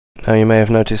Now you may have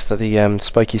noticed that the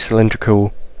spiky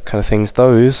cylindrical kind of things,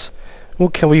 those will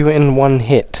kill you in one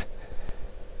hit.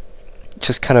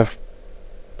 Just kind of,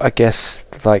 I guess,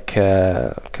 like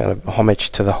kind of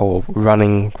homage to the whole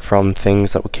running from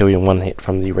things that will kill you in one hit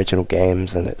from the original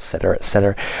games, and etc,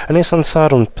 etc. And it's on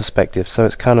side-on perspective, so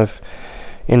it's kind of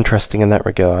interesting in that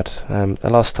regard. The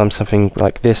last time something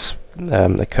like this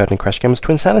occurred in Crash Game was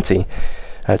Twinsanity.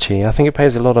 Actually, I think it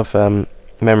pays a lot of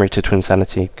memory to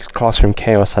Twinsanity, because Classroom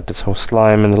Chaos had this whole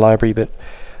slime in the library bit,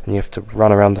 and you have to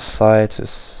run around the sides.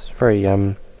 It's very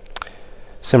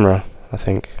similar, I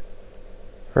think.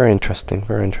 Very interesting,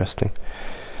 very interesting.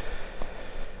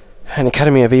 And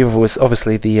Academy of Evil was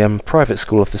obviously the private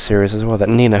school of the series as well, that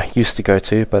Nina used to go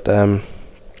to, but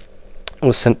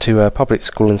was sent to a public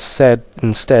school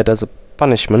instead as a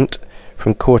punishment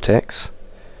from Cortex,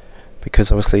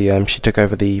 because obviously she took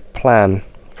over the plan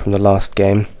from the last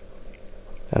game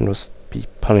and was be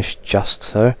punished just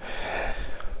so.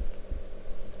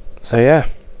 So yeah,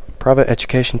 private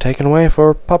education taken away for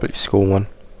a public school one.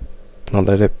 Not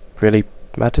that it really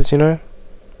matters, you know.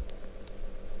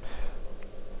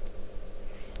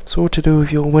 It's all to do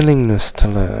with your willingness to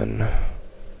learn.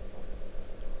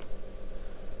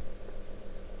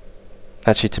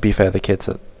 Actually, to be fair, the kids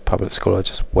at public school are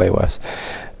just way worse.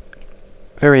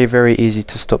 Very, very easy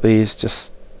to stop these.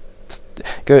 Just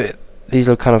go. These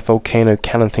little kind of volcano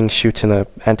cannon things shoot in a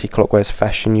anti-clockwise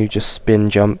fashion. You just spin,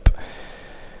 jump,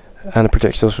 and the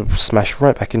projectiles will smash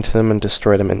right back into them and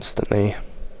destroy them instantly.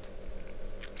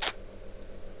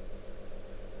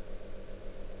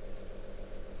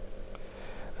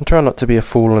 And try not to be a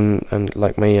fool and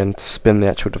like me and spin the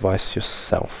actual device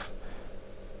yourself.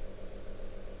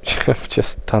 I've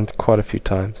just done quite a few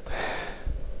times.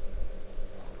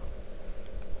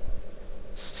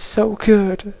 So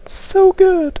good, so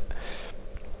good.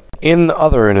 In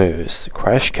other news,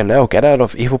 Crash can now get out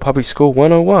of Evil Public School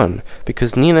 101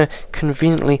 because Nina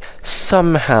conveniently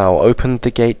somehow opened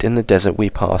the gate in the desert we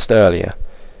passed earlier.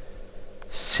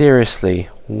 Seriously,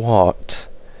 what?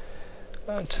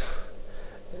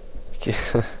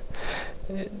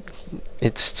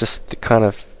 It's just kind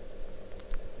of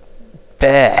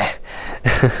bare.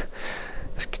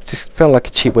 It just felt like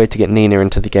a cheap way to get Nina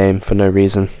into the game for no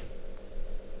reason.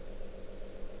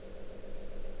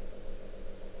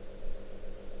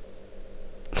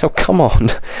 Oh, come on.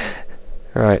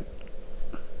 Right.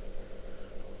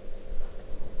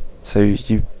 So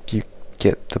you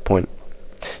get the point.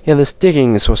 Yeah, this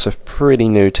digging is also pretty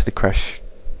new to the Crash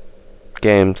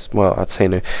games. Well, I'd say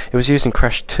new. It was used in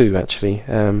Crash 2 actually,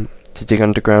 to dig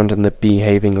underground in the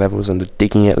behaving levels and the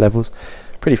digging it levels.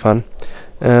 Pretty fun.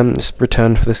 It's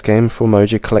returned for this game for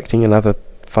Mojo collecting and other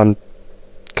fun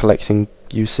collecting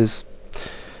uses.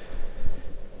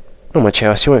 Not much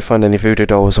else. You won't find any voodoo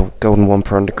dolls or golden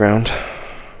wampa underground.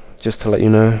 Just to let you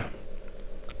know.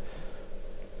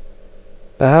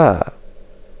 Ah.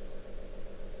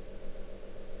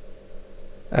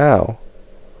 Ow.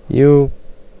 You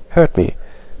hurt me.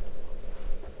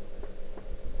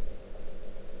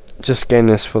 Just getting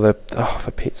this for the... Oh,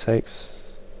 for Pete's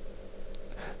sakes.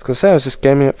 I was gonna say I was just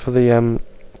gaming it for the,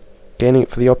 gaining it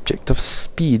for the object of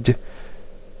speed.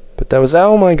 But that was...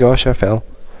 Oh my gosh, I fell.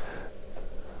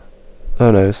 Oh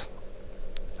noes.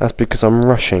 That's because I'm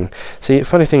rushing. See, the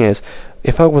funny thing is,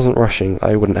 if I wasn't rushing,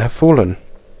 I wouldn't have fallen.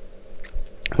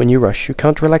 When you rush, you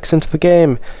can't relax into the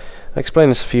game. I explained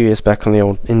this a few years back on the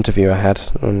old interview I had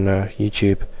on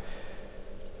YouTube.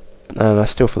 And I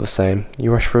still feel the same.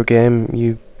 You rush for a game,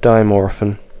 you die more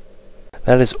often.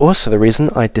 That is also the reason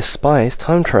I despise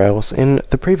time trials in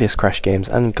the previous Crash games,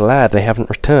 and glad they haven't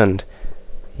returned.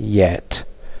 Yet.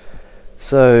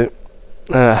 So...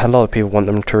 a lot of people want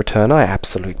them to return. I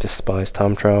absolutely despise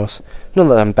time trials. Not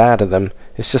that I'm bad at them,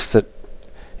 it's just that,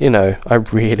 you know, I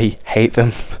really hate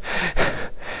them.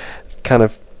 Kind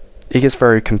of, it gets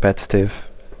very competitive,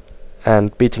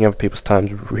 and beating other people's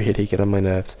times really get on my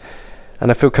nerves.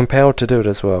 And I feel compelled to do it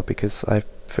as well, because I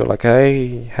feel like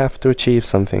I have to achieve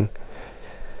something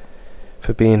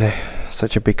for being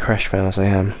such a big Crash fan as I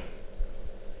am.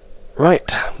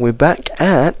 Right, we're back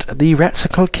at the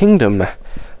Ratsicle Kingdom.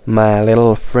 My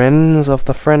little friends of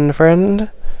the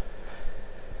friend.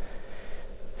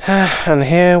 And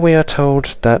here we are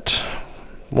told that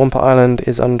Wampa Island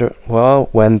is under... Well,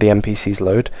 when the NPCs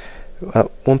load,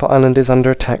 Wampa Island is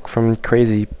under attack from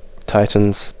crazy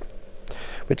titans,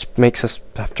 which makes us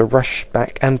have to rush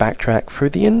back and backtrack through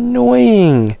the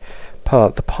annoying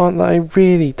part, the part that I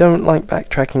really don't like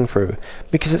backtracking through,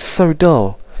 because it's so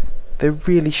dull. There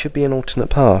really should be an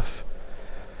alternate path.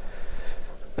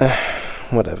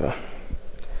 Whatever.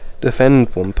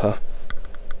 Defend Wampa.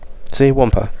 See,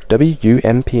 Wampa.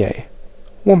 W-U-M-P-A.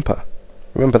 Wampa.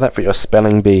 Remember that for your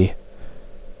spelling bee,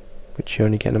 which you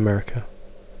only get in America.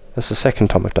 That's the second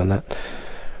time I've done that.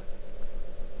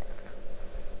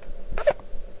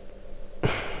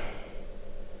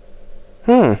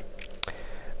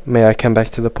 May I come back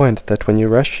to the point that when you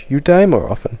rush, you die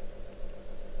more often?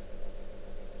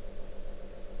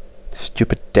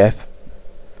 Stupid death.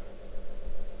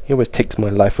 He always takes my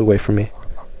life away from me.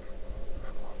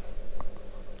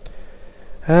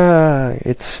 Ah,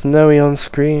 it's snowy on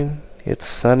screen. It's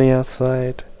sunny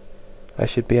outside. I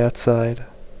should be outside.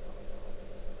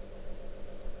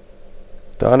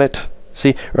 Darn it.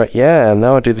 See, right, yeah,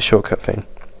 now I do the shortcut thing.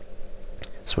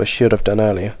 That's what I should have done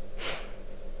earlier.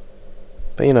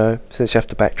 But you know, since you have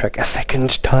to backtrack a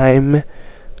second time,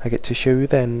 I get to show you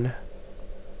then.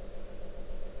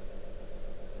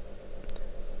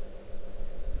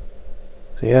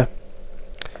 So yeah,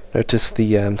 notice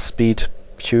the speed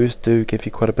shoes do give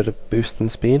you quite a bit of boost in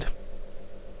speed.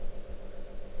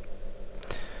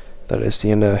 That is the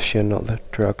inertia, not the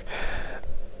drug.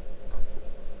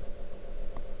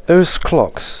 Those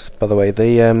clocks, by the way,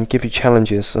 they give you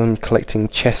challenges on collecting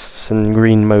chests and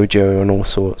green mojo and all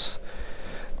sorts.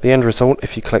 The end result,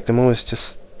 if you collect them all, is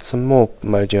just some more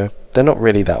mojo. They're not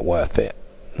really that worth it.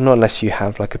 Not unless you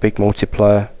have like a big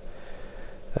multiplier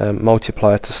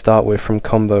to start with from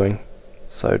comboing.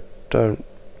 So don't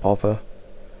bother.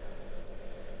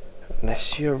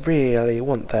 Unless you really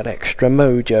want that extra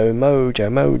mojo.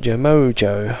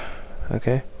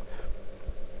 Okay?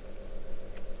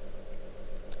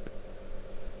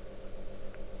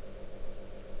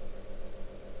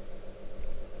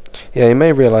 Yeah, you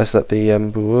may realise that the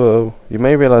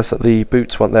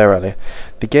boots weren't there earlier.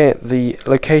 The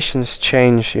locations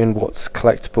change in what's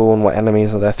collectible and what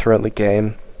enemies are there throughout the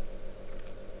game.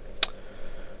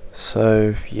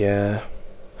 So yeah,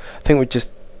 I think we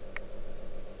just.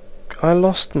 I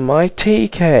lost my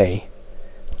TK.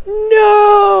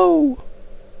 No.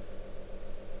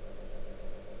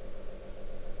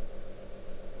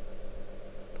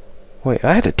 Wait,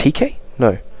 I had a TK?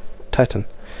 No, Titan.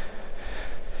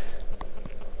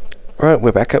 Right,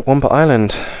 we're back at Wampa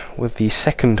Island with the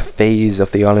second phase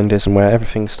of the islandism, where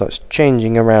everything starts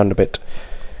changing around a bit,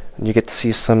 and you get to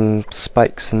see some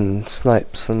spikes and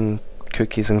snipes and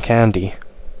cookies and candy.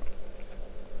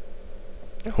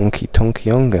 Honky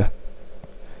tonky onga.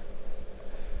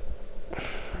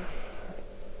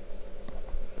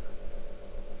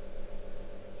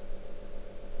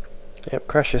 Yep,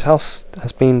 Crash's house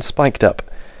has been spiked up.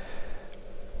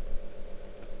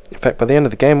 In fact, by the end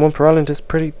of the game, Wampa Island is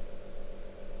pretty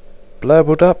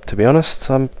blurbled up, to be honest.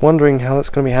 I'm wondering how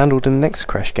that's going to be handled in the next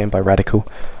Crash game by Radical.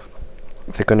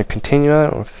 If they're going to continue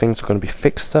that, or if things are going to be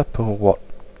fixed up, or what.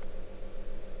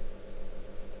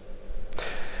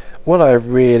 What I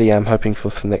really am hoping for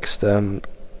the next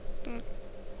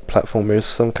platformer is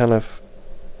some kind of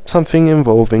something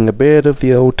involving a bit of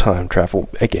the old time travel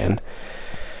again.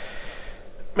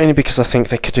 Mainly because I think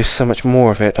they could do so much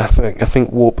more of it. I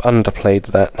think Woop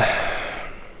underplayed that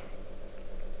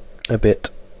a bit.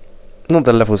 Not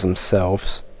the levels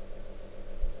themselves,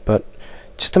 but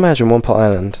just imagine Wampa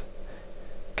Island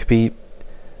can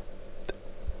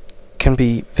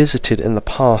be visited in the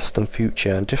past and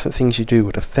future, and different things you do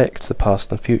would affect the past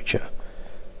and future.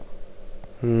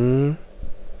 You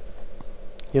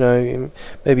know,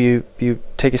 maybe you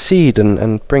take a seed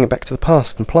and bring it back to the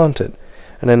past and plant it,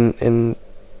 and then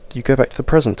you go back to the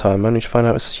present time only to find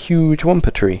out it's this huge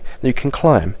Wampa tree that you can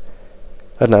climb.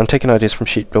 I don't know, I'm taking ideas from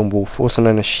Sheep and Wolf, also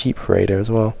known as Sheep Raider as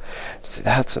well. So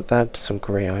that's some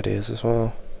great ideas as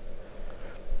well.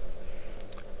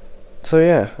 So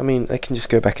yeah, I mean, they can just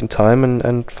go back in time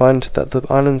and find that the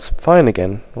island's fine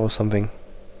again, or something.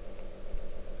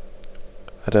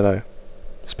 I don't know.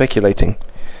 Speculating.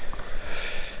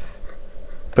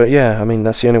 But yeah, I mean,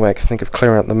 that's the only way I can think of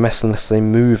clearing out the mess unless they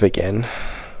move again.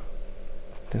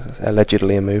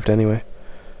 Allegedly moved anyway.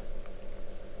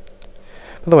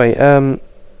 By the way,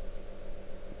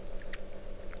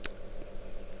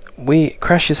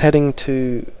 Crash is heading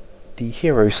to the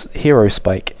hero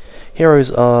spike.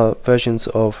 Heroes are versions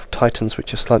of Titans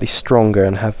which are slightly stronger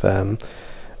and have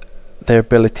their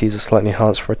abilities are slightly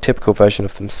enhanced for a typical version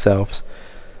of themselves.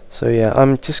 So yeah,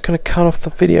 I'm just going to cut off the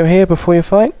video here before you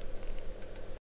fight.